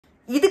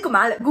இதுக்கு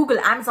மேல Google,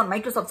 Amazon,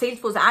 Microsoft,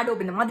 Salesforce,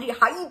 Adobe இந்த மாதிரி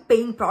ஹை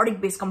பேயிங்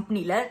ப்ராடக்ட் பேஸ்ட்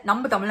கம்பெனில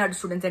நம்ம தமிழ்நாடு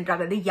ஸ்டூடெண்ட்ஸ் என்டர்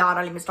ஆகிறது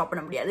யாராலையுமே ஸ்டாப்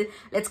பண்ண முடியாது.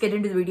 Let's get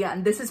into the video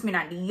and this is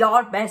Minandi,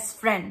 your best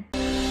friend.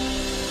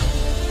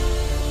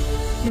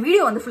 இந்த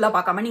வீடியோ வந்து ஃபுல்லா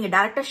பார்க்காம நீங்க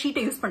டைரக்டா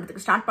ஷீட்டை யூஸ்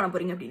பண்றதுக்கு ஸ்டார்ட் பண்ண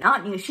போறீங்க அப்படின்னா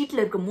நீங்க ஷீட்ல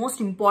இருக்க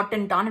மோஸ்ட்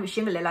இம்பார்ட்டன்டான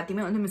விஷயங்கள்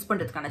எல்லாத்தையுமே வந்து மிஸ்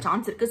பண்றதுக்கான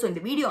சான்ஸ் இருக்கு. ஸோ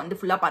இந்த வீடியோ வந்து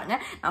ஃபுல்லா பாருங்க.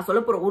 நான் சொல்ல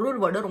போற ஒரு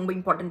வேர்டும் ரொம்ப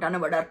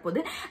இம்பார்ட்டன்டான வேர்டா இருப்போது.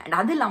 அண்ட்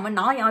அது இல்லாம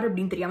நான் யார்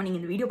அப்படின்னு தெரியாம நீங்க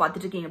இந்த வீடியோ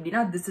பார்த்துட்டு இருக்கீங்க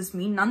அப்படின்னா this is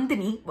me,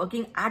 Nandini,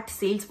 working at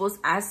Salesforce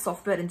as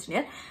software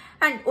engineer.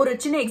 And ஒரு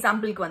சின்ன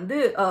எக்ஸாம்பிளுக்கு வந்து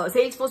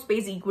Salesforce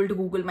pays equal to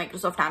Google,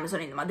 Microsoft,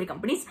 Amazon இந்த மாதிரி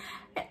companies.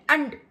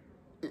 And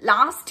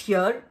last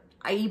year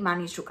I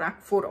managed to crack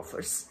 4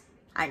 offers.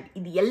 And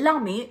இது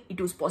எல்லாமே it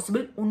was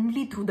possible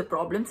only through the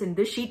problems in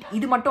this sheet.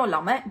 இது மட்டும்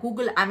இல்லாம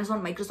Google, Amazon,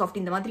 Microsoft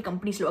இந்த மாதிரி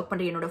கம்பெனிஸ்ல ஒர்க்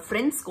பண்ற என்னோட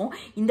ஃப்ரெண்ட்ஸ்க்கும்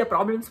இந்த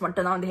ப்ராப்ளம்ஸ்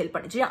மட்டும் தான் வந்து ஹெல்ப்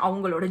பண்ணுச்சு.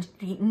 அவங்களோட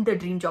இந்த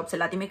ட்ரீம் ஜாப்ஸ்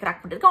எல்லாத்தையுமே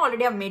கிராக் பண்ணிருக்கு.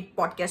 Already I made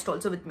podcast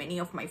also with many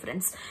of my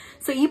friends.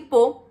 So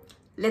இப்போ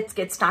let's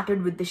get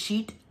started with the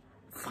sheet.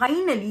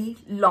 Finally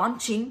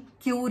launching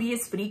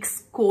curious freaks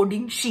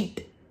coding sheet.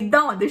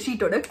 இதுதான் வந்து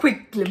ஷீட்டோட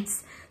குவிக் கிளிம்ஸ்.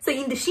 ஸோ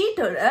இந்த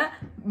ஷீட்டோட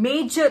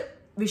மேஜர்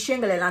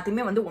விஷயங்கள்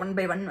எல்லாத்தையுமே வந்து ஒன்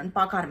பை ஒன் வந்து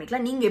பார்க்க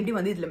ஆரம்பிக்கலாம். நீங்க எப்படி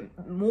வந்து இதுல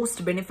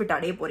மோஸ்ட் பெனிஃபிட்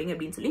அடைய போறீங்க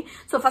அப்படின்னு சொல்லி.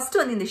 சோ ஃபர்ஸ்ட்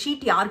வந்து இந்த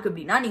ஷீட் யாருக்கு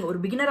அப்படின்னா நீங்க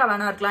ஒரு பிகினரா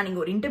வேணா இருக்கலாம்,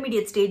 நீங்க ஒரு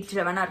இன்டர்மீடியட்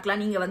ஸ்டேஜ்ல வேணா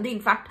இருக்கலாம், நீங்க வந்து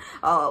இன்ஃபேக்ட்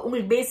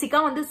உங்களுக்கு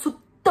பேசிக்கா வந்து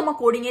சுத்தமா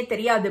கோடிங்கே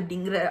தெரியாது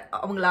அப்படிங்கிற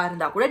அவங்களா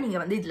இருந்தா கூட நீங்க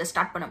வந்து இதுல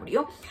ஸ்டார்ட் பண்ண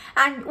முடியும்.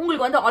 அண்ட்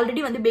உங்களுக்கு வந்து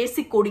ஆல்ரெடி வந்து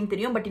பேசிக் கோடிங்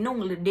தெரியும், பட் இன்னும்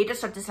உங்களுக்கு டேட்டா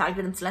ஸ்ட்ரக்சர்ஸ்,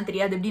 அல்காரிதம்ஸ் எல்லாம்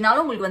தெரியாது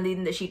அப்படின்னாலும் உங்களுக்கு வந்து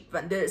இந்த ஷீட்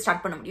வந்து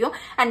ஸ்டார்ட் பண்ண முடியும்.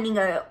 அண்ட்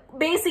நீங்க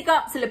பேசிக்கா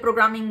சில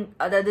ப்ரோக்ராமிங்,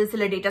 அதாவது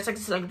சில டேட்டா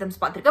ஸ்ட்ரக்சர்ஸ்,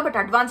 அல்காரிதம்ஸ் பார்த்திருக்க, பட்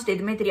அட்வான்ஸ்ட்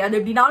எதுவுமே தெரியாது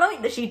அப்படின்னாலும்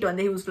இந்த ஷீட்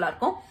வந்து யூஸ்ஃபுல்லா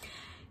இருக்கும்.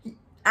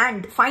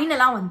 அண்ட்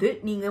ஃபைனலா வந்து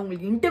நீங்க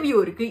உங்களுக்கு இன்டர்வியூ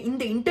இருக்கு.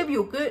 இந்த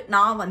இன்டர்வியூக்கு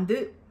நான் வந்து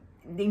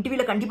இந்த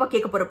இன்டர்வியூல கண்டிப்பா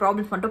கேட்க போற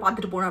ப்ராப்ளம்ஸ் மட்டும்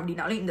பார்த்துட்டு போனோம்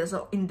அப்படின்னாலும்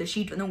இந்த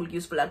ஷீட் வந்து உங்களுக்கு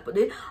யூஸ்ஃபுல்லா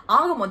இருப்பது.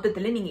 ஆக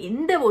மொத்தத்துல நீங்க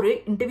எந்த ஒரு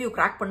இன்டர்வியூ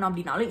கிராக் பண்ணோம்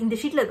அப்படின்னாலும் இந்த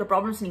ஷீட்ல இருக்க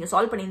ப்ராப்ளம்ஸ் நீங்க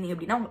சால்வ் பண்ணிருந்தீங்க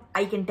அப்படின்னா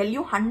ஐ கேன் டெல்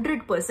யூ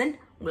 100%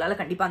 உங்களால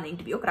கண்டிப்பா அந்த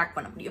இன்டர்வியூ கிராக்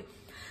பண்ண முடியும்.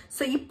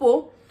 ஸோ இப்போ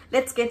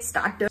let's get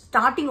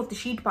starting of the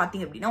sheet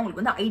பாத்தீங்க அப்படின்னா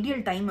உங்களுக்கு வந்து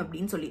ஐடியல் டைம்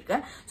அப்படின்னு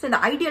சொல்லியிருக்கேன். ஸோ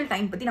இந்த ஐடியல்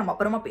டைம் பத்தி நம்ம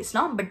அப்புறமா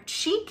பேசலாம். பட்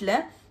ஷீட்ல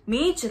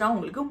மேஜரா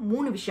உங்களுக்கு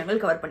 3 விஷயங்கள்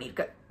கவர்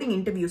பண்ணிருக்கு.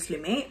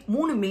 இன்டர்வியூஸ்லயுமே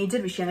 3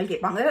 மேஜர் விஷயங்கள்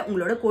கேட்பாங்க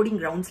உங்களோட கோடிங்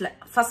ரவுண்ட்ஸ்ல.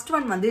 ஃபர்ஸ்ட்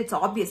ஒன் வந்து இட்ஸ்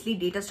ஆப்வியஸ்லி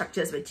டேட்டா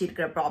ஸ்ட்ரக்சர்ஸ் வச்சு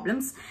இருக்கிற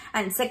ப்ராப்ளம்ஸ்.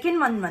 அண்ட்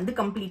செகண்ட் ஒன் வந்து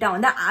கம்ப்ளீட்டா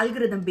வந்து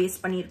ஆல்கரிதம்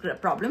பேஸ் பண்ணி இருக்கிற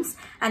ப்ராப்ளம்ஸ்.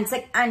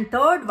 அண்ட்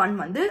தேர்ட் ஒன்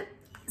வந்து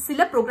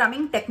சில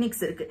ப்ரோக்ராமிங் டெக்னிக்ஸ்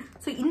இருக்கு.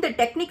 ஸோ இந்த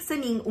டெக்னிக்ஸ்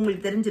நீங்க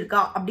உங்களுக்கு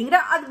தெரிஞ்சிருக்கா அப்படிங்கிற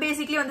அது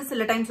பேசிக்லி வந்து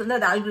சில டைம்ஸ் வந்து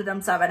அது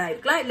ஆல்கரிதம்ஸா வேணா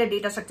இருக்கலாம், இல்ல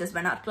டேட்டா ஸ்ட்ரக்சர்ஸ்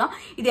வேணா இருக்கலாம்.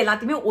 இது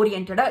எல்லாத்தையுமே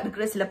ஓரியன்டா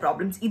இருக்கிற சில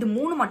ப்ராப்ளம்ஸ். இது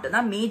 3 மட்டும்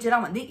தான் மேஜரா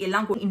வந்து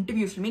எல்லா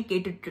இன்டர்வியூஸ்லுமே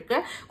கேட்டுட்டு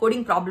இருக்க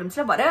கோடிங்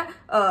ப்ராப்ளம்ஸ்ல வர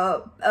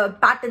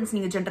பேட்டர்ன்ஸ்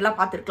நீங்க ஜென்ரலா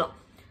பார்த்திருக்கலாம்.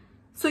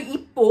 சோ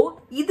இப்போ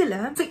இதுல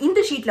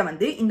இந்த ஷீட்ல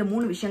வந்து இந்த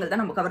 3 விஷயங்கள்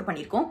தான் நம்ம கவர்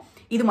பண்ணிருக்கோம்.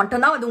 இது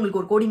மட்டும் தான் வந்து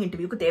உங்களுக்கு ஒரு கோடிங்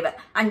இன்டர்வியூக்கு தேவை.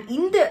 அண்ட்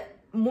இந்த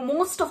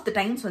மோஸ்ட் ஆஃப் த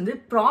டைம்ஸ் வந்து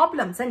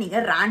ப்ராப்ளம்ஸை நீங்க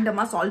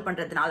ரேண்டமா சால்வ்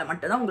பண்றதுனால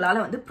மட்டும் தான்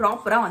உங்களால வந்து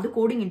ப்ராப்பரா வந்து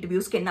கோடிங்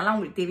இன்டர்வியூஸ்க்கு என்னெல்லாம்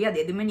உங்களுக்கு தேவையோ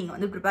அது எதுவுமே நீங்க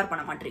வந்து ப்ரிப்பேர்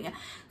பண்ண மாட்டீங்க.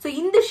 ஸோ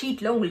இந்த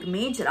ஷீட்ல உங்களுக்கு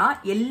மேஜரா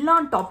எல்லா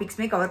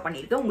டாபிக்ஸ்மே கவர்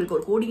பண்ணிருக்கு. உங்களுக்கு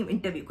ஒரு கோடிங்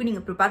இன்டர்வியூக்கு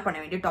நீங்க ப்ரிப்பேர் பண்ண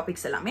வேண்டிய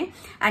டாபிக்ஸ் எல்லாமே.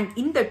 அண்ட்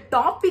இந்த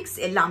டாபிக்ஸ்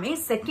எல்லாமே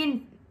செகண்ட்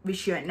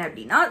விஷயம் என்ன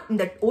அப்படின்னா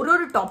இந்த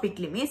ஒரு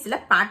டாபிக்லயுமே சில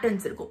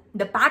பேட்டர்ன்ஸ் இருக்கும்.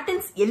 இந்த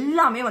பேட்டர்ன்ஸ்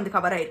எல்லாமே வந்து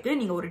கவர் ஆயிருக்கு.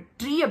 நீங்க ஒரு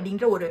ட்ரீ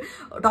அப்படிங்கிற ஒரு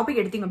டாபிக்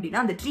எடுத்தீங்க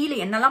அப்படின்னா அந்த ட்ரீல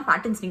என்னெல்லாம்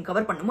பேட்டர்ன்ஸ் நீங்க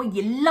கவர் பண்ணுமோ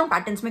எல்லா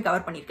பேட்டர்ன்ஸுமே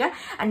கவர் பண்ணிருக்கேன்.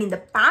 அண்ட் இந்த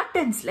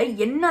பேட்டர்ன்ஸ்ல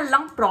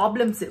என்னெல்லாம்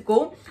ப்ராப்ளம்ஸ் இருக்கோ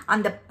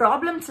அந்த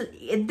ப்ராப்ளம்ஸ்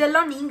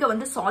எதெல்லாம் நீங்க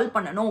வந்து சால்வ்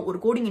பண்ணணும் ஒரு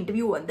கோடிங்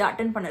இன்டர்வியூ வந்து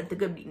அட்டென்ட்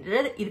பண்ணறதுக்கு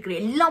அப்படின்றது இருக்கிற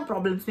எல்லா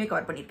ப்ராப்ளம்ஸுமே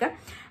கவர் பண்ணிருக்கேன்.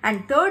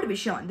 அண்ட் தேர்ட்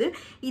விஷயம் வந்து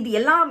இது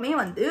எல்லாமே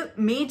வந்து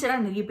மேஜரா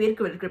நிறைய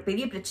பேருக்கு இருக்கிற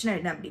பெரிய பிரச்சனை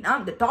என்ன அப்படின்னா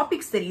இந்த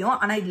டாபிக்ஸ் தெரியும்,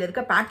 ஆனா இதுல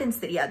இருக்க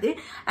பேட்டர்ன்ஸ் தெரியாது.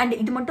 அண்ட்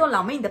இது மட்டும்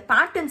இல்லாம இந்த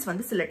பேட்டர்ன்ஸ்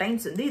வந்து சில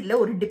டைம்ஸ் வந்து இதுல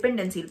ஒரு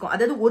டிபெண்டன்சி இருக்கும்.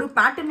 அதாவது ஒரு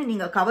பேட்டர்ன்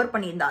நீங்க கவர்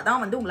பண்ணியிருந்தா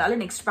தான் வந்து உங்களால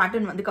நெக்ஸ்ட்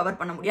பேட்டர்ன் வந்து கவர்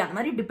பண்ண முடியும். அந்த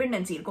மாதிரி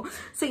டிபெண்டன்சி இருக்கும்.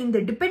 சோ இந்த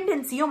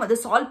டிபெண்டன்சியும் வந்து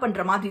சால்வ்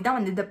பண்ற மாதிரி தான்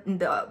வந்து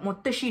இந்த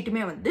மொத்த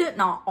ஷீட்டுமே வந்து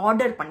நான்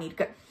ஆர்டர்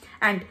பண்ணிருக்கேன்.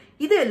 அண்ட்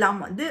இது எல்லாம்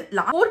வந்து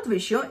ஃபோர்த்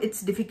விஷயம்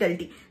இட்ஸ்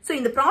டிஃபிகல்ட்டி. ஸோ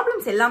இந்த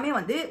ப்ராப்ளம்ஸ் எல்லாமே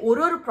வந்து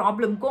ஒரு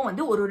ப்ராப்ளம்க்கும்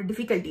வந்து ஒரு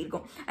டிஃபிகல்ட்டி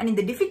இருக்கும். அண்ட்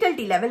இந்த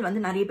டிஃபிகல்ட்டி லெவல்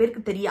வந்து நிறைய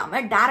பேருக்கு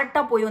தெரியாம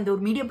டைரக்டா போய் வந்து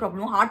ஒரு மீடியம்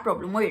ப்ராப்ளமோ ஹார்ட்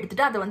ப்ராப்ளமோ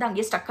எடுத்துட்டு அதை வந்து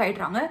அங்கேயே ஸ்டக்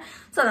ஆயிடுறாங்க.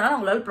 ஸோ அதனால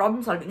அவங்களால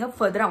ப்ராப்ளம் சால்விங்க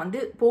ஃபர்தரா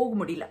வந்து போக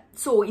முடியல.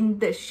 ஸோ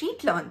இந்த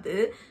ஷீட்ல வந்து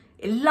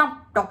எல்லா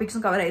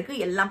டாபிக்ஸும் கவர்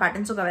ஆயிருக்கு, எல்லா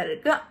பேட்டர்ன்ஸும் கவர்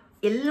ஆயிருக்கு,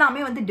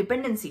 எல்லாமே வந்து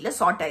டிபெண்டன்சில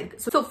சார்ட் ஆயிருக்கு.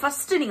 சோ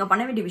ஃபர்ஸ்ட் நீங்க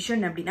பண்ண வேண்டிய விஷயம்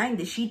என்ன அப்படின்னா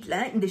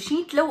இந்த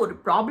ஷீட்ல ஒரு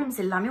ப்ராப்ளம்ஸ்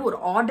எல்லாமே ஒரு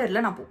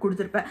ஆர்டர்ல நான்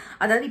கொடுத்திருப்பேன்.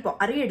 அதாவது இப்போ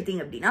அரே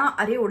எடுத்தீங்க அப்படின்னா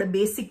அரேயோட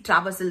பேசிக்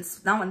டிராவர்சல்ஸ்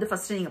தான் வந்து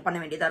ஃபர்ஸ்ட் நீங்க பண்ண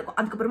வேண்டியதா இருக்கும்.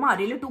 அதுக்கப்புறமா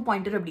அரேல 2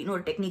 பாயிண்டர் அப்படின்னு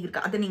ஒரு டெக்னிக்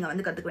இருக்கு, அதை நீங்க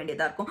வந்து கத்துக்க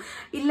வேண்டியதா இருக்கும்.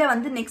 இல்ல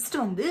வந்து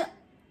நெக்ஸ்ட் வந்து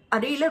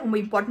அரேல ரொம்ப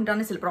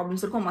இம்பார்ட்டன்டான சில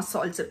ப்ராப்ளம்ஸ் இருக்கும், மஸ்ட்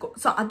சால்வ்ஸ் இருக்கும்.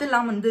 ஸோ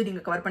அதெல்லாம் வந்து நீங்க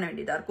கவர் பண்ண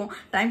வேண்டியதா இருக்கும்.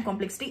 டைம்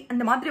காம்ப்ளெக்சிட்டி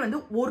அந்த மாதிரி வந்து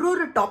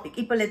ஒரு டாபிக்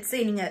இப்போ லெட்ஸ் சே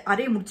நீங்க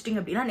அரே முடிச்சிட்டீங்க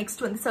அப்படின்னா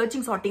நெக்ஸ்ட் வந்து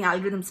சர்ச்சிங் சார்ட்டிங்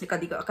ஆல்கரிதம்ஸ்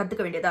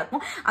கத்துக்க வேண்டியதா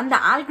இருக்கும். அந்த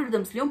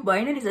ஆல்கரிதம்ஸ்லயும்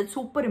பைனரி சர்ச்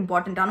சூப்பர்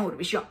இம்பார்ட்டன்டான ஒரு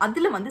விஷயம்.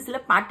 அதுல வந்து சில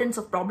பேட்டர்ன்ஸ்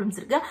ஆஃப் ப்ராப்ளம்ஸ்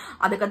இருக்கு.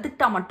 அதை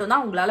கத்துக்கிட்டா மட்டும்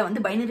தான் உங்களால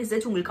வந்து பைனரி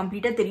சர்ச் உங்களுக்கு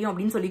கம்ப்ளீட்டா தெரியும்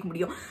அப்படின்னு சொல்லிக்க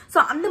முடியும்.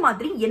 ஸோ அந்த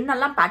மாதிரி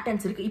என்னெல்லாம்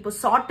பேட்டர்ன்ஸ் இருக்கு. இப்போ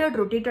சார்ட்டட்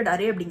ரொட்டேட்டட்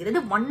அரே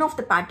அப்படிங்கிறது one of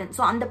the pattern.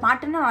 So அந்த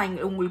பேட்டர்ன் நான்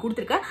உங்களுக்கு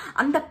கொடுத்துருக்கேன்.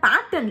 அந்த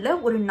பேட்டர்ன்ல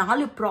ஒரு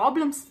 4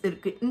 ப்ராப்ளம்ஸ்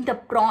இருக்கு. இந்த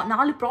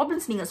 4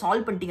 ப்ராப்ளம்ஸ் நீங்க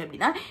சால்வ் பண்ணிட்டீங்க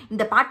அப்படின்னா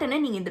இந்த பேட்டர்னை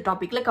நீங்க இந்த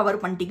டாபிக்ல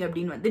கவர் பண்ணிட்டீங்க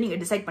அப்படின்னு வந்து நீங்க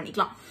டிசைட்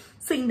பண்ணிக்கலாம்.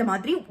 ஸோ இந்த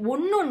மாதிரி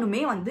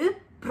ஒன்னொன்னுமே வந்து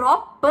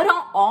ப்ராப்பரா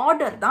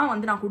ஆர்டர் தான்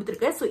வந்து நான்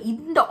கொடுத்துருக்கேன். ஸோ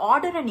இந்த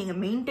ஆர்டரை நீங்க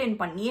மெயின்டைன்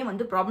பண்ணியே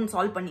வந்து ப்ராப்ளம்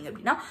சால்வ் பண்ணீங்க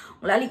அப்படின்னா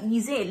உங்களால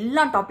ஈஸியா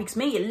எல்லா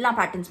டாபிக்ஸுமே எல்லா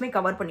பேட்டர்ன்ஸுமே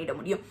கவர் பண்ணிட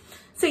முடியும்.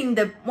 ஸோ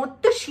இந்த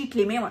மொத்த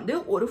ஷீட்லயுமே வந்து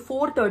ஒரு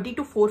 430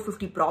 to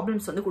 450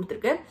 ப்ராப்ளம்ஸ் வந்து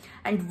கொடுத்துருக்கு.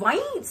 And why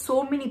so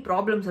many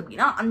problems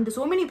அப்படின்னா அந்த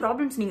சோ மெனி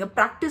ப்ராப்ளம்ஸ் நீங்க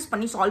ப்ராக்டிஸ்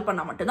பண்ணி சால்வ்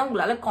பண்ணா மட்டும்தான்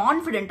உங்களால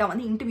கான்ஃபிடென்ட்டா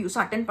வந்து இன்டர்வியூஸ்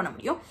அட்டென்ட் பண்ண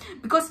முடியும்.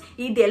 பிகாஸ்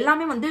இது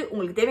எல்லாமே வந்து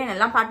உங்களுக்கு தேவையான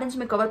எல்லா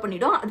பேட்டர்ன்ஸுமே கவர்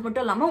பண்ணிடும். அது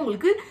மட்டும் இல்லாம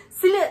உங்களுக்கு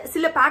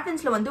சில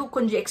பேட்டர்ன்ஸ்ல வந்து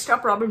கொஞ்சம் எக்ஸ்ட்ரா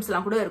ப்ராப்ளம்ஸ்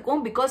எல்லாம் கூட இருக்கும்.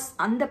 பிகாஸ்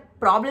அந்த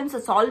ப்ராப்ளம்ஸை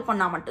சால்வ்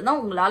பண்ணா மட்டும்தான்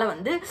உங்களால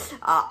வந்து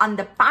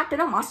அந்த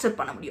பேட்டர்னை மாஸ்டர்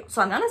பண்ண முடியும். ஸோ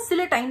அதனால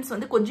சில டைம்ஸ்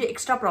வந்து கொஞ்சம்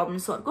எக்ஸ்ட்ரா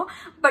ப்ராப்ளம்ஸும் இருக்கும்.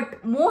 பட்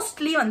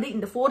மோஸ்ட்லி வந்து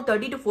இந்த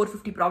 430 to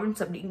 450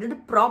 ப்ராப்ளம்ஸ் அப்படிங்கிறது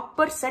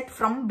proper set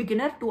from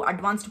beginner to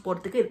advanced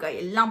போறதுக்கு இருக்க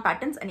எல்லா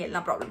பேட்டர்ன்ஸ் அண்ட்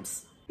எல்லா ப்ராப்ளம்ஸ்.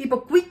 இப்போ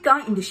குயிக்கா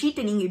இந்த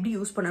ஷீட்டை நீங்க எப்படி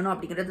யூஸ் பண்ணணும்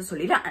அப்படிங்கறத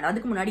சொல்லிடுறேன். அண்ட்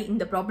அதுக்கு முன்னாடி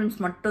இந்த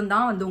ப்ராப்ளம்ஸ் மட்டும்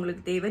தான் வந்து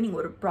உங்களுக்கு தேவை நீங்க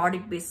ஒரு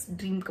ப்ராடக்ட் பேஸ்ட்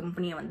ட்ரீம்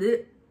கம்பெனியை வந்து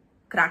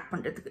கிராக்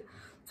பண்றதுக்கு.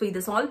 ஸோ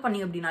இதை சால்வ்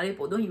பண்ணி அப்படின்னாலே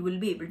போதும், you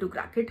will be able to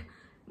crack it.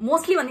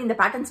 Mostly வந்து இந்த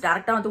பேட்டர்ன்ஸ்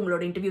டைரக்டா வந்து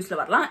உங்களோட இன்டர்வியூஸ்ல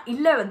வரலாம்.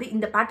 இல்ல வந்து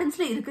இந்த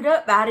பேட்டர்ன்ஸ்ல இருக்கிற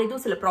வேற ஏதோ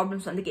சில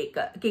ப்ராப்ளம்ஸ் வந்து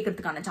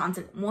கேட்கறதுக்கான சான்ஸ்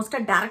இருக்கு. மோஸ்டா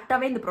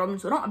டைரக்டாவே இந்த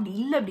ப்ராப்ளம்ஸ் வரும். அப்படி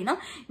இல்ல அப்படின்னா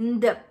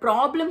இந்த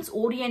ப்ராப்ளம்ஸ்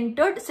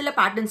ஓரியன்டட் சில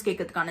பேட்டர்ன்ஸ்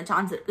கேட்கறதுக்கான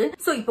சான்ஸ் இருக்கு.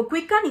 ஸோ இப்போ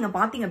குயிக்கா நீங்க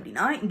பாத்தீங்க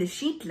அப்படின்னா இந்த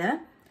ஷீட்ல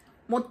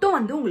மொத்தம்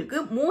வந்து உங்களுக்கு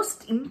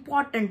மோஸ்ட்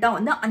இம்பார்ட்டண்டா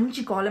வந்து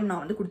 5 காலம்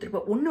நான் வந்து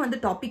கொடுத்துருப்பேன். ஒன்னு வந்து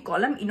டாபிக்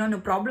காலம், இன்னொன்னு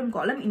ப்ராப்ளம்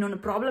காலம், இன்னொன்னு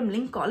ப்ராப்ளம்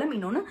லிங்க் காலம்,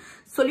 இன்னொன்னு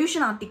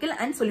solution article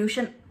and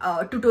solution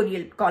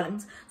tutorial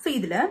columns. So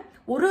இதுல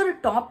ஒரு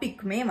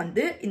டாபிக்குமே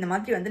வந்து இந்த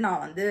மாதிரி வந்து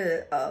நான் வந்து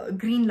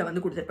கிரீன்ல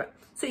வந்து கொடுத்துருப்பேன்.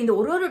 ஸோ இந்த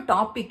ஒரு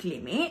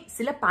டாபிக்லயுமே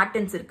சில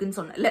பேட்டர்ன்ஸ் இருக்குன்னு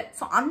சொன்னேன்ல.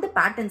 ஸோ அந்த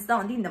பேட்டர்ன்ஸ்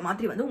தான் வந்து இந்த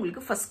மாதிரி வந்து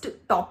உங்களுக்கு ஃபர்ஸ்ட்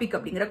டாபிக்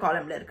அப்படிங்கிற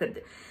காலம்ல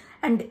இருக்கிறது.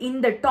 அண்ட்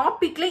இந்த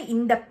டாபிக்ல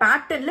இந்த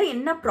பேட்டர்ன்ல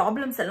என்ன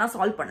ப்ராப்ளம்ஸ் எல்லாம்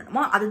சால்வ்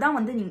பண்ணணுமோ அதுதான்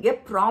வந்து நீங்க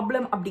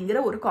ப்ராப்ளம் அப்படிங்கிற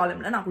ஒரு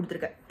காலம்ல நான்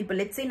கொடுத்துருக்கேன். இப்போ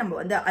லெட்ஸே நம்ம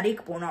வந்து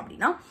அரேக்கு போனோம்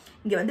அப்படின்னா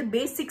இங்க வந்து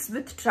பேசிக்ஸ்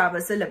வித்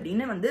டிராவர்சல்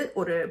அப்படின்னு வந்து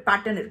ஒரு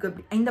பேட்டர்ன்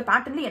இருக்கு. இந்த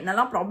பேட்டர்ன்ல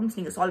என்னெல்லாம் ப்ராப்ளம்ஸ்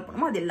நீங்க சால்வ்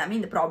பண்ணுமோ அது எல்லாமே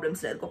இந்த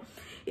ப்ராப்ளம்ஸ்ல இருக்கும்.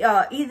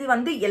 இது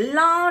வந்து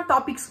எல்லா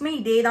டாபிக்ஸ்க்குமே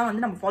இதே தான்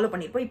வந்து நம்ம ஃபாலோ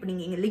பண்ணிருப்போம். இப்போ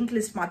நீங்க லிங்க்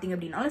லிஸ்ட் பாத்தீங்க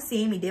அப்படின்னாலும்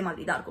சேம் இதே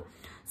மாதிரி தான் இருக்கும்.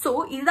 ஸோ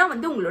இதுதான்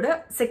வந்து உங்களோட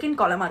செகண்ட்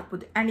காலமா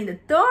இருப்பது. அண்ட் இந்த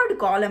தேர்ட்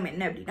காலம்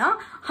என்ன அப்படின்னா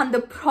அந்த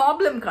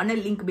ப்ராப்ளம்கான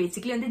லிங்க்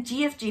பேசிக்கலி வந்து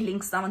GFG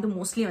லிங்க்ஸ் தான் வந்து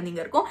மோஸ்ட்லி வந்து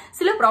இங்க இருக்கும்.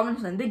 சில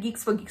ப்ராப்ளம்ஸ் வந்து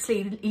கீக்ஸ் ஃபார் கீக்ஸ்ல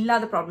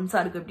இல்லாத ப்ராப்ளம்ஸா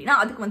இருக்கு அப்படின்னா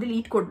அதுக்கு வந்து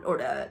லீட்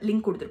கோடோட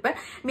லிங்க் கொடுத்துருப்பேன்.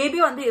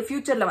 மேபி வந்து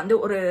ஃபியூச்சர்ல வந்து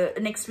ஒரு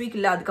நெக்ஸ்ட் வீக்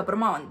இல்ல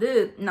அதுக்கப்புறமா வந்து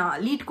நான்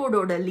லீட்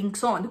கோடோட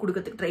லிங்க்ஸும் வந்து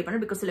கொடுக்கறதுக்கு ட்ரை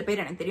பண்ணேன். பிகாஸ் சில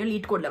பேர் எனக்கு தெரியும்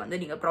லீட் கோட்ல வந்து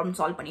நீங்க ப்ராப்ளம்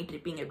சால்வ் பண்ணிட்டு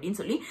இருப்பீங்க அப்படின்னு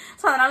சொல்லி.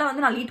 ஸோ அதனால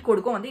வந்து நான் லீட்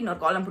கோடுக்கும் வந்து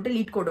இன்னொரு காலம் போட்டு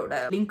லீட் கோடோட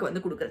லிங்க்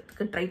வந்து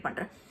கொடுக்கறதுக்கு ட்ரை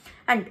பண்றேன்.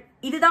 அண்ட்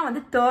இதுதான்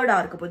வந்து தேர்டா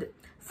இருக்க போகுது.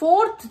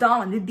 ஃபோர்த் தான்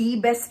வந்து தி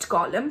பெஸ்ட்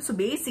காலம். ஸோ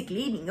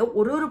பேசிக்லி நீங்க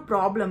ஒரு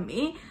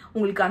ப்ராப்ளமே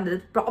உங்களுக்கு அந்த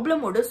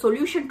ப்ராப்ளமோட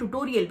சொல்யூஷன்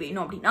டியூட்டோரியல்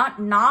வேணும் அப்படின்னா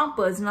நான்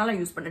பர்சனலா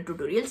யூஸ் பண்ண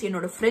டியூட்டோரியல்ஸ்,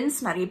 என்னோட ஃப்ரெண்ட்ஸ்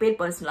நிறைய பேர்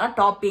பர்சனலா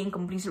டாப் பேயிங்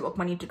கம்பெனிஸ்ல ஒர்க்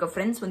பண்ணிட்டு இருக்க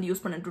ஃப்ரெண்ட்ஸ் வந்து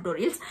யூஸ் பண்ண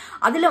டியூட்டோரியல்ஸ்,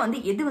 அதுல வந்து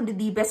எது வந்து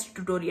தி பெஸ்ட்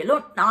டியூட்டோரியலோ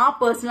நான்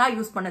பர்சனலா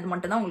யூஸ் பண்ணது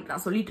மட்டும் தான் உங்களுக்கு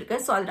நான் சொல்லிட்டு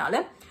இருக்கேன். ஸோ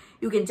அதனால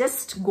you can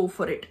just go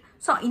for it.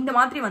 So இந்த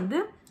மாதிரி வந்து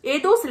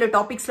ஏதோ சில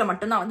டாபிக்ஸ்ல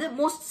மட்டும்தான் வந்து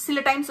சில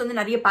டைம்ஸ் வந்து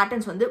நிறைய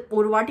பேட்டர்ன்ஸ் வந்து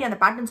ஒரு வாட்டி அந்த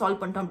பேட்டர்ன் சால்வ்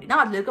பண்ணிட்டோம் அப்படின்னா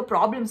அதுல இருக்க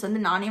ப்ராப்ளம்ஸ்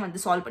வந்து நானே வந்து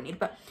சால்வ்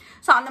பண்ணிருப்பேன்.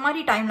 ஸோ அந்த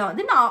மாதிரி டைம்ல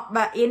வந்து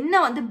நான் என்ன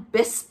வந்து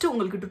பெஸ்ட்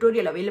உங்களுக்கு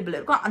டியூட்டோரியல் அவைலபிள்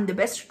இருக்கோ அந்த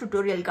பெஸ்ட்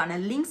டியூட்டோரியலுக்கான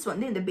லிங்க்ஸ்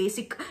வந்து இந்த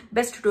பேசிக்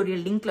பெஸ்ட்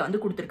டியூட்டோரியல் லிங்க்ல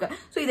வந்து கொடுத்துருக்கேன்.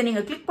 ஸோ இதை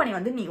நீங்க கிளிக் பண்ணி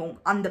வந்து நீங்க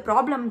அந்த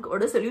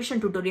ப்ராப்ளமோட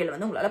சொல்யூஷன் டியூட்டோரியல்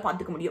வந்து உங்களால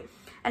பாத்துக்க முடியும்.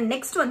 அண்ட்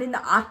நெக்ஸ்ட் வந்து இந்த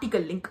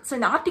ஆர்டிகல் லிங்க். ஸோ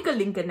இந்த ஆர்டிகல்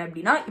லிங்க் என்ன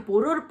அப்படின்னா இப்போ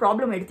ஒரு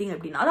ப்ராப்ளம் எடுத்தீங்க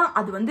அப்படின்னா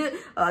அது வந்து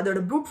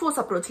அதோட ப்ரூட்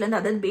ஃபோர்ஸ் அப்ரோச்ல இருந்து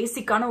அதாவது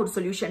பேசிக்கான ஒரு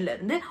சொல்யூஷன்ல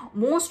இருந்து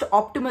மோஸ்ட்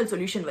ஆப்டிமல்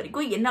சொல்யூஷன்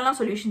வரைக்கும் என்னெல்லாம்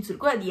சொல்யூஷன்ஸ்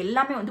இருக்கோ அது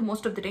எல்லாமே வந்து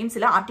மோஸ்ட் ஆஃப் த டைம்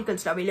சில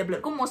ஆர்டிகல்ஸ்ல அவைலபிள்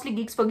இருக்கும். மோஸ்ட்லி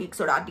கீக்ஸ் ஃபார்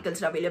கீக்ஸோட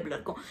ஆர்டிகல்ஸ்ல அவைலபிள்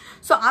இருக்கும்.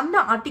 ஸோ அந்த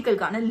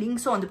ஆர்டிகல்கான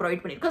லிங்க்ஸும் வந்து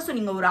ப்ரொவைட் பண்ணிருக்கேன். ஸோ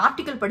நீங்க ஒரு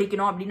ஆர்டிகல்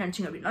படிக்கணும் அப்படின்னு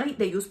நினைச்சீங்க அப்படின்னா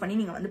இதை யூஸ் பண்ணி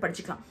நீங்க வந்து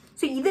படிச்சுக்கலாம்.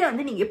 ஸோ இதை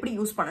வந்து நீங்க எப்படி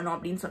யூஸ் பண்ணணும்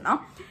அப்படின்னு சொன்னா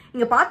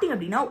இங்க பாத்தீங்க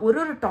அப்படின்னா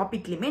ஒரு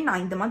டாபிக்லயுமே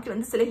நான் இந்த மாதிரி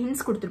வந்து சில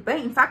ஹிண்ட்ஸ் கொடுத்துருப்பேன்.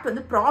 இன்ஃபேக்ட்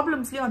வந்து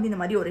ப்ராப்ளம்ஸ்லயும் வந்து இந்த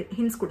மாதிரி ஒரு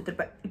ஹிண்ட்ஸ்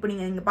கொடுத்துருப்பேன். இப்போ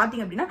நீங்க இங்க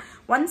பாத்தீங்க அப்படின்னா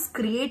once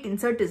create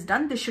insert is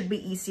done this should be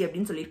easy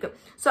அப்படின்னு சொல்லியிருக்கேன்.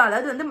 ஸோ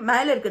அதாவது வந்து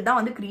மேல இருக்கிறது தான்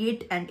வந்து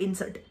கிரியேட் அண்ட்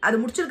இன்சர்ட். அது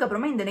முடிச்சதுக்கு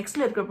அப்புறமா இந்த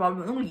நெக்ஸ்ட்ல இருக்கிற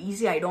ப்ராப்ளம் வந்து உங்களுக்கு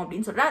ஈஸி ஆயிடும்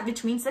அப்படின்னு சொல்றேன்.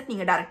 விச் மீன்ஸ் தட்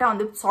நீங்க டைரக்டா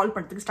வந்து சால்வ்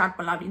பண்றதுக்கு ஸ்டார்ட்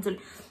பண்ணலாம் அப்படின்னு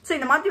சொல்லி. ஸோ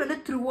இந்த மாதிரி வந்து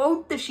த்ரூ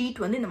அவுட் த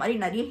ஷீட் வந்து இந்த மாதிரி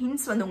நிறைய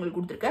ஹிண்ட்ஸ் வந்து உங்களுக்கு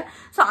கொடுத்துருக்கேன்.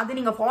 ஸோ அதை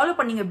நீங்க ஃபாலோ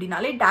பண்ணீங்க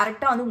அப்படின்னாலே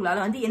டைரக்டா வந்து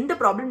உங்களால வந்து எந்த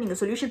ப்ராப்ளம் நீங்க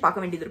சொல்யூஷன்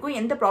பார்க்க வேண்டியது இருக்கும்,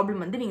 எந்த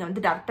ப்ராப்ளம் வந்து நீங்க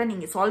வந்து டைரக்டா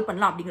நீங்க சால்வ்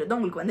பண்ணலாம் அப்படிங்கிறது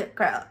உங்களுக்கு வந்து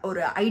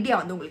ஒரு ஐடியா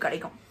வந்து உங்களுக்கு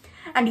கிடைக்கும்.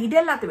 அண்ட் இது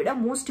எல்லாத்தை விட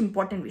மோஸ்ட்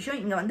இம்பார்ட்டன்ட் விஷயம்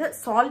இங்க வந்து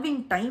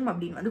சால்விங் டைம்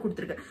அப்படின்னு வந்து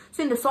கொடுத்துருக்கு.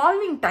 ஸோ இந்த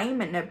சால்விங் டைம்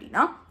என்ன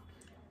அப்படின்னா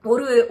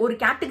ஒரு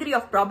கேட்டகரி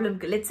ஆஃப்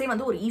ப்ராப்ளம்க்கு லெட்ஸே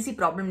வந்து ஒரு ஈஸி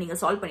ப்ராப்ளம் நீங்க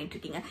சால்வ் பண்ணிட்டு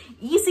இருக்கீங்க.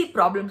 ஈஸி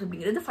ப்ராப்ளம்ஸ்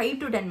அப்படிங்கிறது 5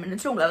 to 10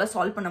 minutes உங்களால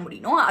சால்வ் பண்ண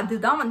முடியும்.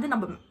 அதுதான் வந்து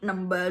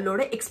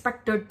நம்மளோட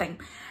எக்ஸ்பெக்டட் டைம்.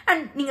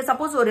 அண்ட் நீங்க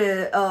சப்போஸ் ஒரு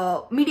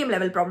மீடியம்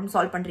லெவல் ப்ராப்ளம்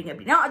சால்வ் பண்றீங்க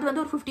அப்படின்னா அது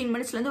வந்து ஒரு 15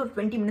 minutesல இருந்து ஒரு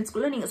 20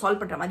 minutesக்குள்ள நீங்க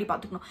சால்வ் பண்ற மாதிரி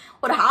பாத்துக்கணும்.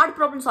 ஒரு ஹார்ட்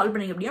ப்ராப்ளம் சால்வ்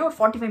பண்ணீங்க அப்படின்னா ஒரு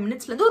 45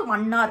 minutesல இருந்து ஒரு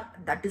 1 hour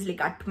that is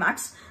like at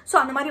maths. So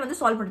அந்த மாதிரி வந்து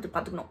சால்வ் பண்றதுக்கு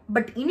பாத்துக்கணும்.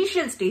 பட்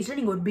இனிஷியல் ஸ்டேஜ்ல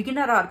நீங்க ஒரு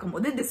பிகினரா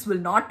இருக்கும்போது this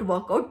will not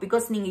work out.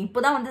 Because நீங்க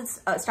இப்பதான் வந்து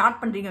ஸ்டார்ட்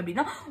பண்றீங்க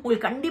அப்படின்னா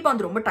உங்களுக்கு கண்டிப்பா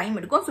வந்து ரொம்ப ரொம்ப டைம்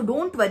எடுக்கும். So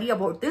don't worry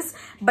about this.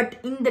 But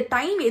இந்த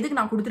டைம் எதுக்கு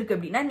நான் கொடுத்துருக்கேன்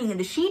அப்படின்னா, நீங்க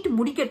இந்த ஷீட்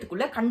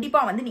முடிக்கிறதுக்குள்ள கண்டிப்பா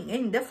வந்து நீங்க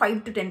இந்த 5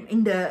 to 10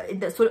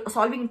 இந்த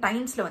சால்விங்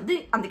டைம்ஸ்ல வந்து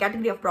அந்த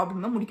கேட்டகரி ஆஃப்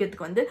ப்ராப்ளம்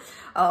முடிக்கிறதுக்கு வந்து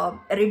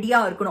ரெடியா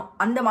இருக்கணும்.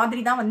 அந்த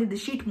மாதிரி தான் வந்து இந்த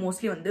ஷீட்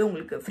மோஸ்ட்லி வந்து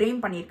உங்களுக்கு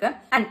ஃப்ரேம் பண்ணியிருக்கேன்.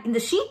 அண்ட்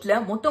இந்த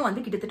ஷீட்ல மொத்தம்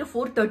வந்து கிட்டத்தட்ட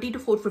 430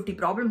 to 450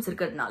 ப்ராப்ளம்ஸ்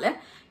இருக்கிறதுனால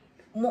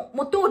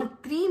மொத்தம் ஒரு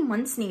 3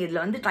 months நீங்க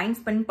இதுல வந்து டைம்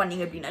ஸ்பெண்ட்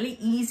பண்ணீங்க அப்படின்னாலே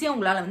ஈஸியா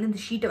உங்களால வந்து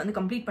இந்த ஷீட்டை வந்து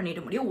கம்ப்ளீட்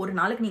பண்ணிட முடியும். ஒரு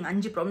நாளைக்கு நீங்க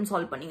 5 ப்ராப்ளம்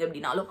சால்வ் பண்ணீங்க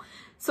அப்படின்னாலும்.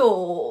 ஸோ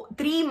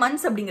 3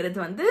 months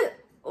அப்படிங்கிறது வந்து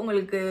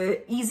உங்களுக்கு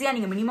ஈஸியா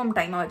நீங்க மினிமம்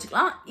டைமா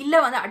வச்சுக்கலாம். இல்ல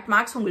வந்து அட்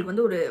மேக்ஸ் உங்களுக்கு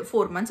வந்து ஒரு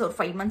 4 months ஒரு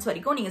 5 months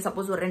வரைக்கும் நீங்க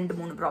சப்போஸ் ஒரு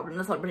 2-3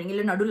 ப்ராப்ளம் சால்வ் பண்றீங்க,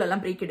 இல்ல நடுவுல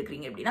எல்லாம் பிரேக்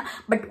எடுக்கிறீங்க அப்படின்னா.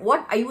 But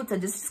what I would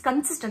suggest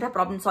கன்சிஸ்டன்டா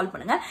problem solve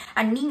பண்ணுங்க.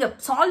 அண்ட் நீங்க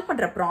சால்வ்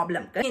பண்ற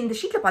ப்ராப்ளம்க்கு இந்த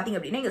ஷீட்ல பாத்தீங்க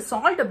அப்படின்னா இங்க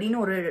சால்ட் அப்படின்னு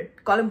ஒரு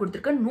காலம்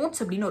கொடுத்துருக்கு,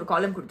 நோட்ஸ் அப்படின்னு ஒரு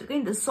காலம் கொடுத்துருக்கு.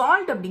 இந்த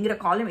சால்ட் அப்படிங்கிற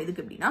காலம்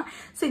எதுக்கு அப்படின்னா,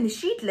 சோ இந்த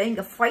ஷீட்ல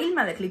இங்க ஃபைல்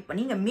மேல கிளிக்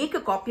பண்ணி இங்க மேக்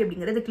அ காப்பி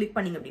அப்படிங்கறத கிளிக்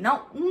பண்ணீங்க அப்படின்னா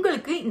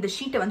உங்களுக்கு இந்த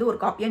ஷீட்டை வந்து ஒரு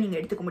காப்பியா நீங்க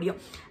எடுத்துக்க முடியும்.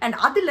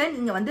 அண்ட் அதுல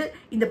நீங்க வந்து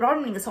இந்த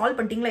ப்ராப்ளம் நீங்க சால்வ்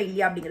பண்ணிட்டீங்களா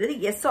இல்லையா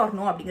அப்படிங்கிறது எஸ் ஆர்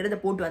நோ அப்படிங்கறது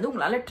போட்டு வந்து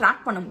உங்களால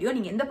ட்ராக் பண்ண முடியும்.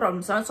 நீங்க எந்த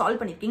ப்ராப்ளம்ஸ் சால்வ்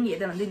பண்ணிருக்கீங்க,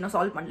 எதை வந்து இன்னும்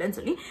சால்வ் பண்ணலன்னு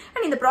சொல்லி.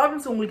 அண்ட் இந்த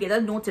ப்ராப்ளம்ஸ் உங்களுக்கு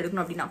ஏதாவது நோட்ஸ்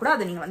எடுக்கணும் அப்படின்னா கூட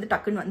அதை நீங்க வந்து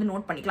டக்குன்னு வந்து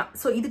நோட் பண்ணிக்கலாம்.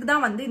 சோ இதுக்கு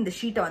தான் வந்து இந்த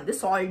ஷீட்டை வந்து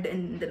சால்வ்ட்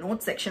இந்த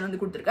நோட் செக்ஷன்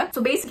வந்து கொடுத்துருக்கேன்.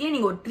 சோ பேசிக்கலி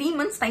நீங்க ஒரு 3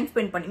 months டைம்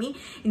ஸ்பெண்ட் பண்ணி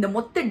இந்த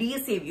மொத்த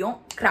டிஎஸ்ஏவையும்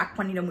கிராக்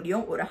பண்ணிட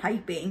முடியும் ஒரு ஹை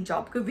பேயிங்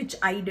ஜாப்க்கு, விச்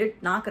ஐ டிட்.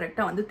 நான்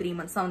கரெக்டா வந்து 3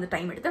 months தான் வந்து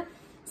டைம் எடுத்து.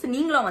 ஸோ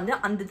நீங்களும் வந்து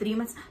அந்த 3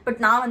 months. பட்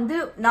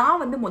நான்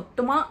வந்து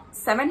மொத்தமா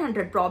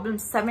 700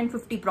 ப்ராப்ளம்ஸ்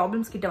 750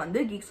 ப்ராப்ளம்ஸ் கிட்ட வந்து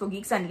Geeks for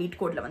Geeks and lead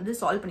கோட்ல வந்து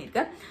சால்வ்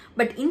பண்ணிருக்கேன்.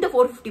 பட் இந்த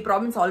 450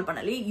 ப்ராப்ளம் சால்வ்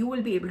பண்ணாலே you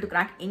will be able to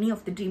crack any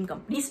of the dream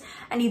companies.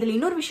 And இதுல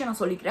இன்னொரு விஷயம்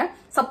நான் சொல்லிக்கிறேன்.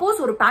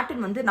 சப்போஸ் ஒரு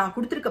பேட்டர்ன் வந்து நான்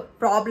கொடுத்துருக்க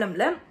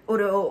ப்ராப்ளம்ல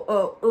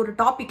ஒரு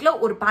டாபிக்ல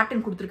ஒரு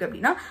பேட்டர்ன் கொடுத்துருக்கு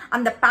அப்படின்னா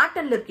அந்த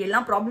பேட்டர்ன்ல இருக்க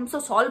எல்லா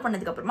ப்ராப்ளம்ஸும் சால்வ்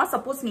பண்ணதுக்கு அப்புறமா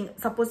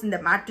சப்போஸ் இந்த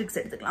மேட்ரிக்ஸ்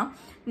எடுத்துக்கலாம்,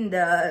 இந்த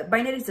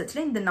பைனரி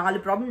சர்ச்ல இந்த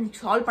 4 ப்ராப்ளம்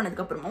சால்வ்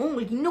பண்ணதுக்கு அப்புறமா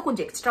உங்களுக்கு இன்னும்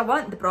கொஞ்சம் எக்ஸ்ட்ராவா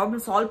இந்த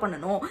ப்ராப்ளம் சால்வ்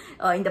பண்ணணும்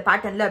இந்த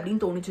பேட்டர்ன்ல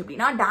அப்படின்னு தோணுச்சு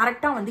அப்படின்னா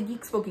டைரக்டா வந்து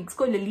Geeks for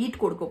Geeksக்கோ இல்ல லீட்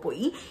கோடுக்கோ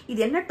போய் இது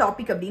என்ன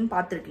டாபிக் அப்படின்னு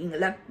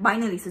பார்த்துருக்கீங்கல்ல,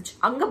 பைனரி சர்ச்,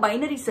 அங்க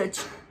பைனரி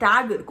சர்ச்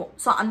டேக் இருக்கும்.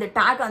 ஸோ அந்த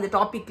டேக் அந்த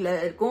டாபிக்ல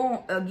இருக்கும்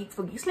Geeks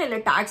for Geeksல இல்ல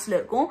டேக்ஸ்ல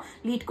இருக்கும்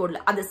லீட்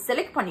கோட்ல. அதை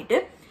செலக்ட் பண்ணிட்டு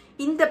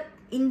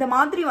இந்த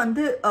மாதிரி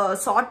வந்து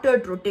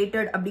சார்ட்டட்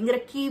ரொட்டேட்டட் அப்படிங்கிற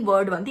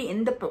கீவேர்டு வந்து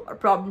எந்த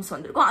ப்ராப்ளம்ஸ்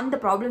வந்திருக்கோ அந்த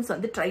ப்ராப்ளம்ஸ்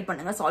வந்து ட்ரை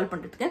பண்ணுங்க சால்வ்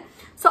பண்றதுக்கு.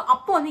 ஸோ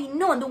அப்போ வந்து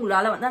இன்னும் வந்து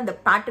உங்களால வந்து அந்த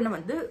பேட்டர்னை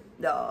வந்து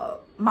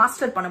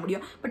மாஸ்டர் பண்ண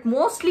முடியும். பட்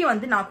மோஸ்ட்லி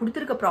வந்து நான்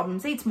கொடுத்துருக்க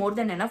problems it's more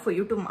then enough for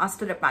you to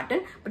master a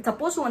pattern. But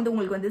suppose வந்து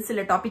உங்களுக்கு வந்து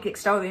சில டாபிக்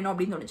எக்ஸ்ட்ரா வேணும்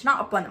அப்படின்னு தோணுச்சுன்னா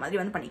அப்போ அந்த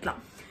மாதிரி வந்து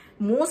பண்ணிக்கலாம்.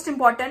 மோஸ்ட்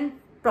இம்பார்ட்டன்ட்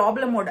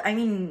ப்ராப்ளமோட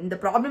இந்த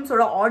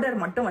ப்ராப்ளம்ஸோட ஆர்டர்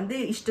மட்டும் வந்து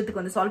இஷ்டத்துக்கு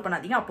வந்து சால்வ்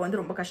பண்ணாதீங்க. அப்போ வந்து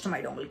ரொம்ப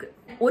கஷ்டமாயிடும் உங்களுக்கு.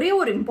 ஒரே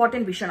ஒரு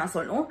இம்பார்ட்டன்ட் விஷயம் நான்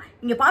சொல்லணும்.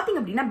 இங்க பாத்தீங்க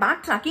அப்படின்னா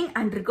back tracking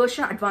and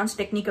recursion advance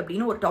technique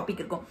அப்படின்னு ஒரு டாபிக்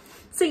இருக்கும்.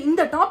 ஸோ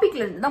இந்த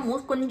டாபிக்ல இருந்து தான்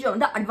கொஞ்சம்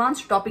வந்து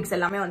அட்வான்ஸ்ட் டாபிக்ஸ்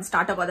எல்லாமே வந்து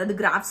ஸ்டார்ட் ஆகும். அதாவது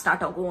கிராஃப்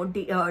ஸ்டார்ட் ஆகும்,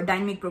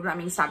 டைனமிக்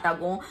ப்ரோக்ராமிங் ஸ்டார்ட்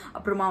ஆகும்,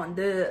 அப்புறமா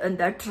வந்து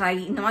இந்த ட்ரை,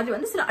 இந்த மாதிரி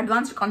வந்து சில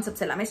அட்வான்ஸ்ட்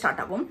கான்செப்ட்ஸ் எல்லாமே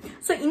ஸ்டார்ட் ஆகும்.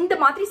 ஸோ இந்த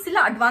மாதிரி சில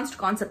அட்வான்ஸ்ட்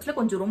கான்செப்ட்ஸ்ல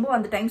கொஞ்சம் ரொம்ப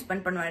வந்து டைம்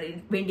ஸ்பெண்ட் பண்ண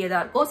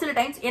வேண்டியதா இருக்கும். சில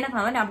டைம்ஸ் எனக்கு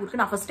நல்லா ஞாபகம்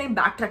இருக்கு, நான் ஃபர்ஸ்ட் டைம்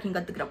பேக் ட்ராக்கிங்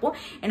கத்துக்கிறப்போ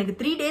எனக்கு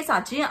 3 days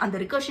ஆச்சு அந்த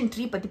ரிகர்ஷன்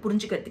ட்ரீ பத்தி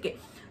புரிஞ்சுக்கிறதுக்கு.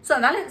 ஸோ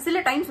அதனால சில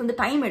டைம்ஸ் வந்து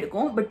டைம்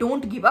எடுக்கும். But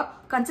don't give up.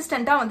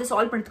 கன்சிஸ்டன்டா வந்து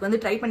சால்வ் பண்ணுறதுக்கு வந்து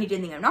ட்ரை பண்ணிட்டு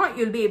இருந்தீங்கன்னா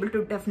you'll be able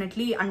to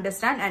definitely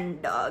understand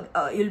and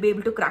you'll be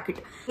able to crack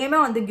it. ஏமே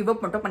வந்து கிவ்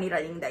அப் மட்டும்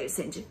பண்ணிடாதீங்க தயவு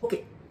செஞ்சு. ஓகே,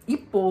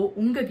 இப்போ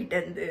உங்ககிட்ட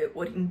இருந்து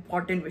ஒரு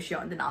இம்பார்ட்டன்ட்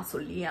விஷயம் வந்து நான்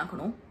சொல்லியே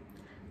ஆகணும்.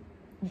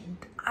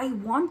 ஐ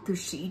வாண்ட் தி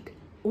ஷீட்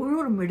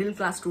ஒரு மிடில்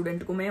கிளாஸ்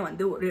ஸ்டூடெண்ட்டுக்குமே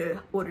வந்து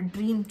ஒரு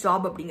ட்ரீம்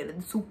ஜாப்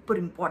அப்படிங்கிறது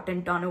சூப்பர்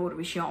இம்பார்ட்டண்ட்டான ஒரு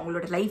விஷயம்.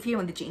 அவங்களோட லைஃபே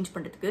வந்து சேஞ்ச்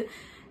பண்ணுறதுக்கு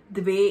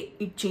தி way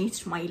it change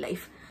my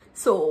life.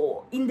 So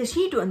இந்த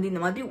ஷீட் வந்து இந்த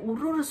மாதிரி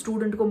ஒரு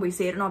ஸ்டூடெண்ட்டுக்கும் போய்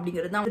சேரணும்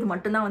அப்படிங்கிறது தான். இது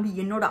மட்டும்தான் வந்து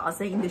என்னோட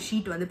ஆசை, இந்த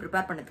ஷீட் வந்து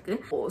ப்ரிப்பேர் பண்ணதுக்கு.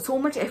 so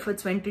much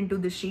efforts went into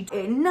this sheet.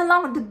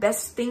 என்னெல்லாம் வந்து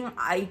best thing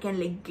I can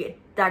like get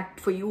that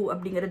for you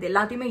அப்படிங்கிறது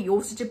எல்லாத்தையுமே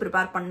யோசிச்சு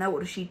ப்ரிப்பேர் பண்ண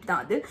ஒரு ஷீட்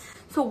தான் அது.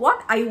 So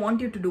what I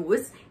want you to two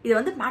is இதை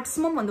வந்து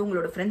மேக்ஸிமம் வந்து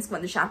உங்களோட ஃப்ரெண்ட்ஸ்க்கு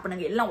வந்து ஷேர்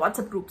பண்ணுங்க. எல்லா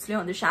வாட்ஸ்அப்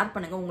குரூப்ஸ்லயும் வந்து ஷேர்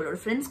பண்ணுங்க. உங்களோட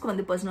ஃப்ரெண்ட்ஸ்க்கு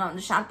வந்து பர்சனலாக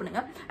வந்து ஷேர்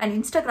பண்ணுங்க. அண்ட்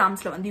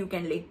இன்ஸ்டாகிராம்ஸ்ல வந்து you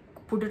can like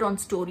put it on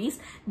stories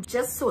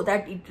just so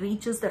that it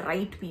reaches the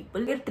right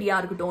people. Tier 3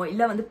 இருக்கட்டும்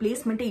இல்ல வந்து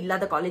பிளேஸ்மெண்ட்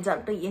இல்லாத காலேஜா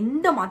இருக்கட்டும்,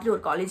 எந்த மாதிரி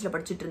ஒரு காலேஜ்ல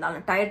படிச்சிட்டு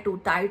இருந்தாலும் Tier 2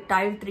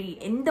 Tier 3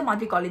 எந்த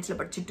மாதிரி காலேஜ்ல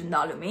படிச்சிட்டு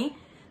இருந்தாலுமே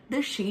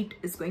this sheet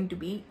is going to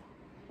be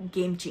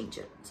game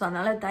changer. So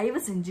அதனால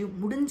தயவு செஞ்சு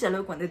முடிஞ்ச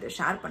அளவுக்கு வந்து இதை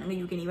ஷேர் பண்ணுங்க.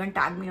 You can even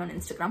take me on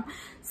Instagram.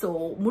 So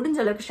முடிஞ்ச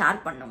அளவுக்கு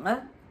ஷேர் பண்ணுங்க.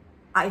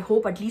 ஐ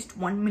ஹோப் அட்லீஸ்ட்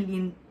 1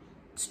 million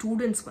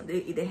ஸ்டூடெண்ட்ஸ்க்கு வந்து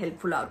இது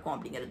ஹெல்ப்ஃபுல்லாக இருக்கும்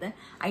அப்படிங்கிறது.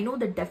 ஐ நோ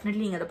தட்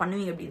டெஃபினெட்லி நீங்கள் அதை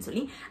பண்ணுவீங்க அப்படின்னு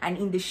சொல்லி. அண்ட்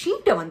இந்த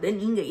ஷீட்டை வந்து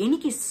நீங்கள்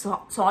என்னைக்கு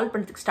சால்வ்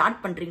பண்ணுறதுக்கு ஸ்டார்ட்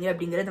பண்ணுறீங்க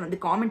அப்படிங்கிறத வந்து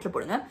காமெண்ட்ல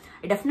போடுங்க.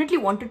 I definitely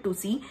wanted to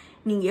C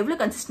நீங்கள் எவ்வளோ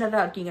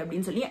கன்சிஸ்டண்டாக இருக்கீங்க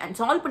அப்படின்னு சொல்லி. அண்ட்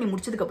சால்வ் பண்ணி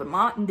முடிச்சதுக்கு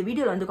அப்புறமா இந்த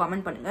வீடியோவில் வந்து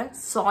காமெண்ட் பண்ணுங்க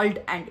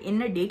சால்வ்ட் அண்ட்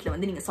என்ன டேட்டில்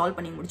வந்து நீங்கள் சால்வ்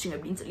பண்ணி முடிச்சிங்க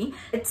அப்படின்னு சொல்லி.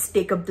 Let's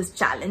take up this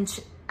challenge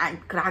and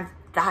crack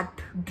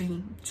that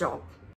dream job.